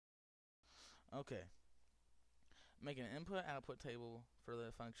Okay. Make an input-output table for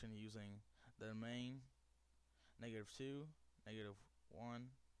the function using the domain -2, -1,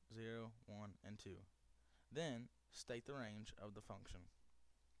 0, 1, and 2. Then state the range of the function.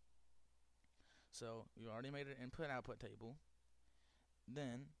 So you already made an input-output table.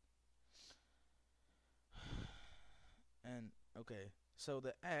 Then, okay, so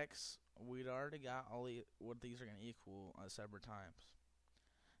the x, we'd already got what these are going to equal at separate times.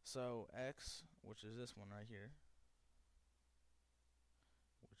 So x, which is this one right here,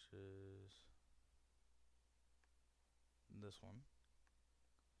 which is this one,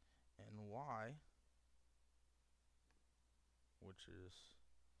 and y, which is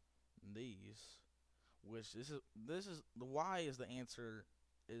these, which this is the y is the answer,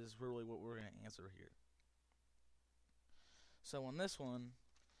 is really what we're going to answer here. So on this one,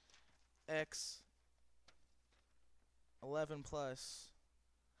 x 11 plus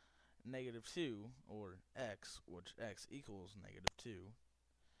 -2, or x, which x equals -2,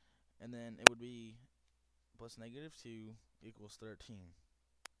 and then it would be plus -2 equals 13.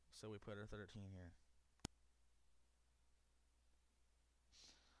 So we put our 13 here.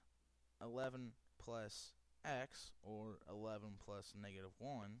 11 plus x, or 11 plus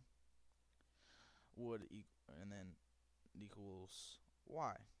 -1, would and then equals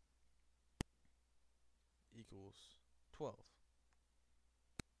y equals 12.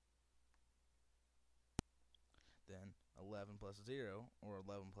 Then 11 plus 0, or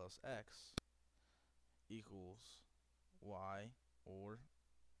 11 plus x, equals y, or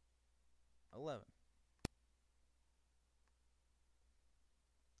 11.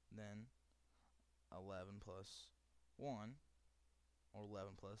 Then 11 plus 1, or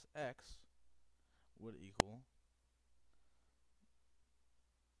 11 plus x, would equal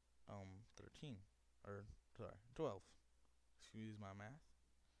 13, or sorry, 12. Excuse my math.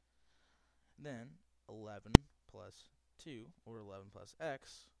 Then 11 plus 2, or 11 plus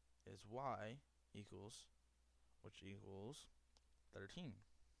x, is y equals, which equals 13.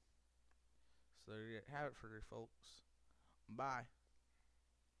 So there you have it for you folks. Bye.